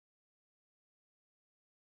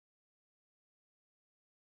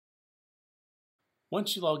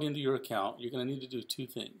Once you log into your account, you're going to need to do two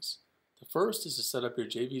things. The first is to set up your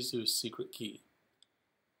JVZoo secret key.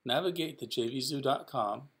 Navigate to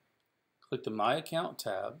jvzoo.com, click the My Account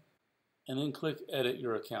tab, and then click Edit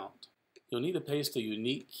Your Account. You'll need to paste a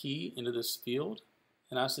unique key into this field,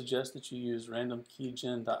 and I suggest that you use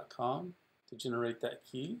randomkeygen.com to generate that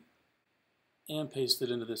key and paste it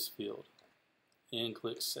into this field and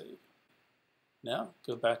click Save. Now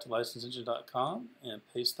go back to licenseengine.com and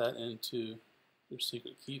paste that into your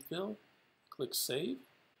secret key field. Click Save.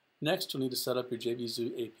 Next, you'll need to set up your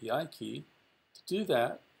JVZoo API key. To do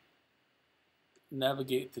that,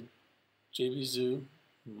 navigate to JVZoo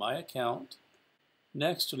My Account.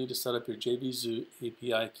 Next, you'll need to set up your JVZoo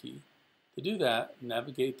API key. To do that,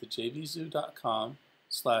 navigate to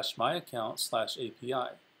jvzoo.com/myaccount/API.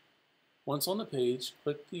 Once on the page,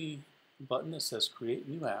 click the button that says Create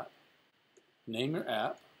New App. Name your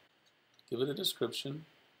app, give it a description,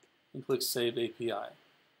 and click Save API.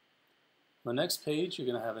 On the next page, you're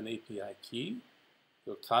going to have an API key.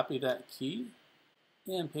 You'll copy that key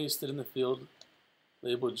and paste it in the field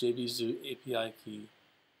labeled JVZoo API key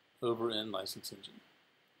over in License Engine,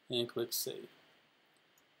 and click Save.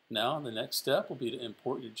 Now the next step will be to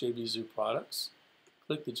import your JVZoo products.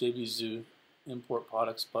 Click the JVZoo Import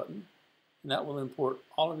Products button, and that will import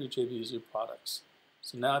all of your JVZoo products.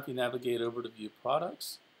 So now if you navigate over to View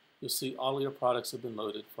Products, you'll see all of your products have been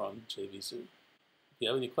loaded from JVZoo. If you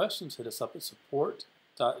have any questions, hit us up at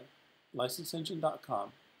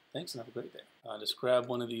support.licenseengine.com. Thanks and have a great day. Just grab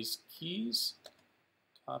one of these keys,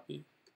 copy,